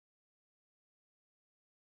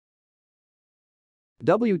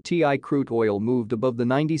WTI crude oil moved above the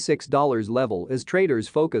 $96 level as traders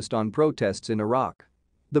focused on protests in Iraq.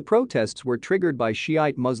 The protests were triggered by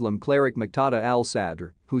Shiite Muslim cleric Muqtada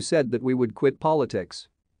al-Sadr, who said that we would quit politics.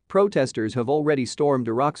 Protesters have already stormed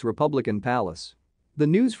Iraq's Republican Palace. The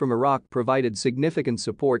news from Iraq provided significant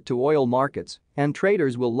support to oil markets, and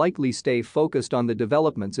traders will likely stay focused on the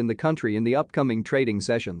developments in the country in the upcoming trading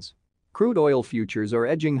sessions. Crude oil futures are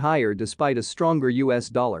edging higher despite a stronger US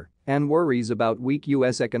dollar and worries about weak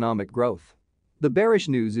US economic growth. The bearish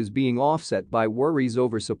news is being offset by worries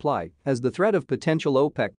over supply as the threat of potential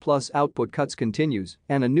OPEC Plus output cuts continues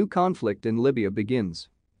and a new conflict in Libya begins.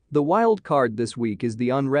 The wild card this week is the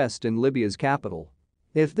unrest in Libya's capital.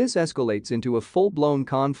 If this escalates into a full-blown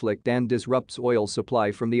conflict and disrupts oil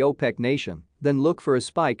supply from the OPEC nation, then look for a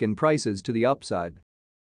spike in prices to the upside.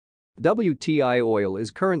 WTI oil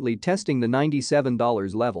is currently testing the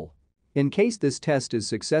 $97 level. In case this test is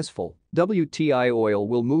successful, WTI oil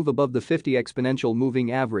will move above the 50 exponential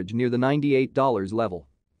moving average near the $98 level.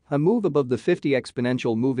 A move above the 50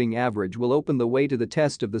 exponential moving average will open the way to the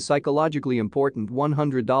test of the psychologically important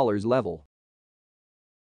 $100 level.